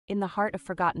In the heart of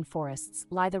forgotten forests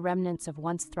lie the remnants of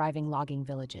once thriving logging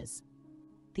villages.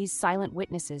 These silent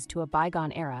witnesses to a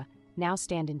bygone era now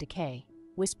stand in decay,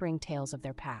 whispering tales of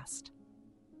their past.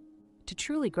 To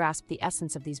truly grasp the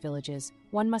essence of these villages,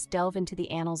 one must delve into the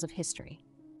annals of history.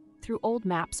 Through old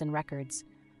maps and records,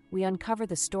 we uncover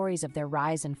the stories of their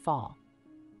rise and fall.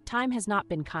 Time has not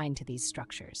been kind to these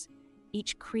structures.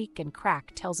 Each creak and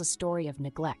crack tells a story of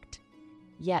neglect.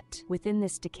 Yet, within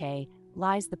this decay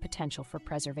lies the potential for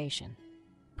preservation.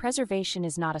 Preservation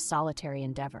is not a solitary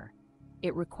endeavor.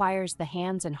 It requires the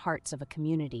hands and hearts of a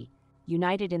community,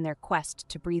 united in their quest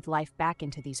to breathe life back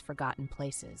into these forgotten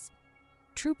places.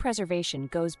 True preservation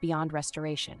goes beyond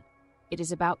restoration. It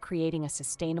is about creating a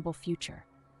sustainable future,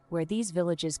 where these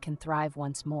villages can thrive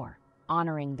once more,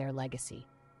 honoring their legacy.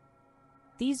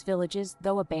 These villages,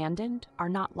 though abandoned, are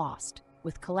not lost.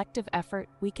 With collective effort,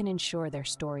 we can ensure their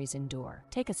stories endure.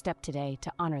 Take a step today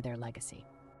to honor their legacy.